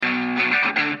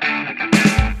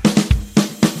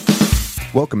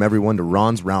Welcome everyone to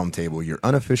Ron's Roundtable, your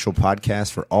unofficial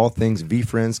podcast for all things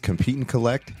V-Friends Compete and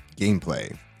Collect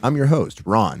gameplay. I'm your host,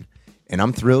 Ron, and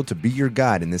I'm thrilled to be your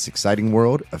guide in this exciting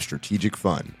world of strategic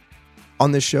fun.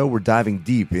 On this show, we're diving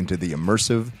deep into the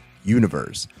immersive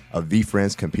universe of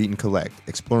V-Friends Compete and Collect,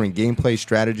 exploring gameplay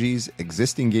strategies,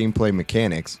 existing gameplay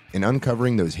mechanics, and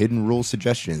uncovering those hidden rule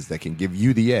suggestions that can give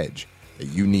you the edge that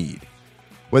you need.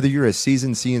 Whether you're a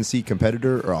seasoned CNC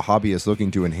competitor or a hobbyist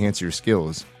looking to enhance your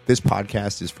skills, this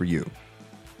podcast is for you.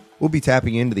 We'll be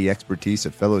tapping into the expertise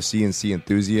of fellow CNC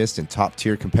enthusiasts and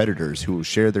top-tier competitors who will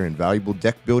share their invaluable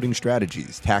deck-building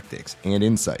strategies, tactics, and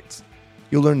insights.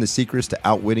 You'll learn the secrets to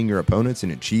outwitting your opponents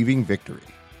and achieving victory.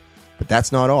 But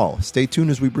that's not all. Stay tuned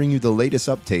as we bring you the latest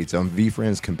updates on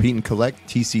V-Friends Compete and Collect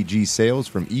TCG sales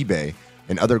from eBay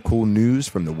and other cool news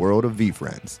from the world of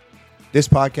V-Friends. This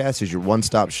podcast is your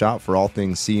one-stop shop for all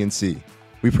things CNC.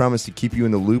 We promise to keep you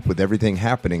in the loop with everything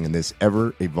happening in this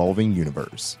ever-evolving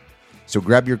universe. So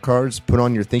grab your cards, put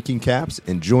on your thinking caps,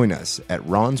 and join us at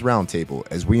Ron's Roundtable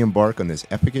as we embark on this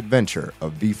epic adventure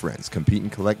of V-Friends Compete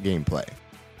and Collect gameplay.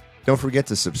 Don't forget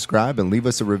to subscribe and leave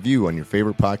us a review on your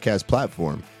favorite podcast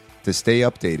platform to stay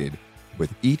updated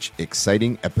with each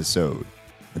exciting episode.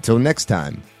 Until next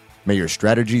time, may your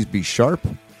strategies be sharp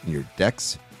and your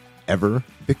decks ever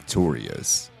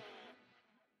victorious.